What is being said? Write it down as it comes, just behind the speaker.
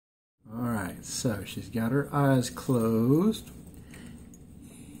so she's got her eyes closed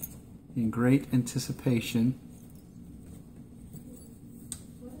in great anticipation.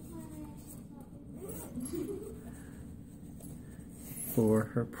 For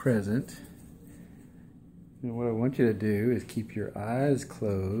her present. And what I want you to do is keep your eyes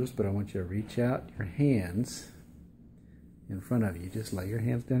closed, but I want you to reach out your hands in front of you. Just lay your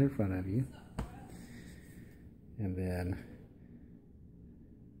hands down in front of you. And then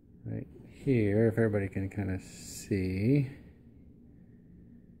right here, if everybody can kind of see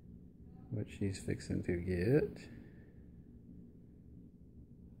what she's fixing to get.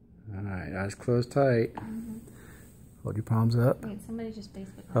 All right, eyes closed tight. Mm-hmm. Hold your palms up. Wait, somebody just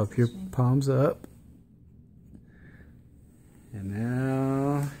Facebook. Hold your palms up. And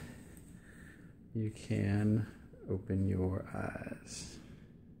now you can open your eyes.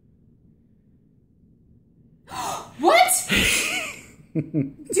 What?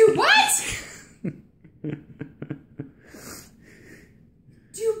 Do what?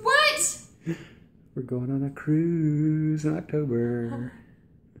 Do what? We're going on a cruise in October.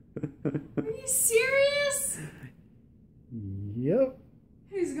 Are you serious? Yep.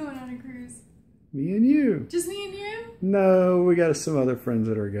 Who's going on a cruise? Me and you. Just me and you? No, we got some other friends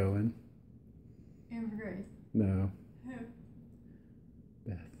that are going. Amber Grace. No. Who?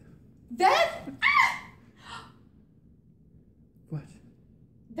 Beth. Beth? Ah! What?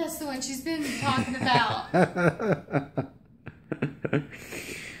 That's the one she's been talking about. I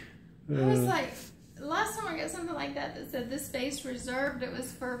was like, last time I got something like that that said this space reserved, it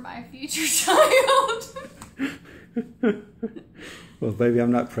was for my future child. Well, baby,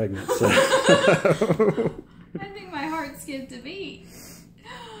 I'm not pregnant, so. I think my heart skipped a beat.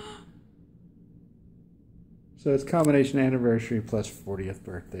 So it's combination anniversary plus 40th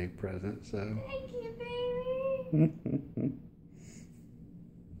birthday present, so. Thank you, baby.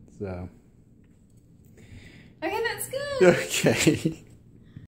 So. Okay, that's good. Okay.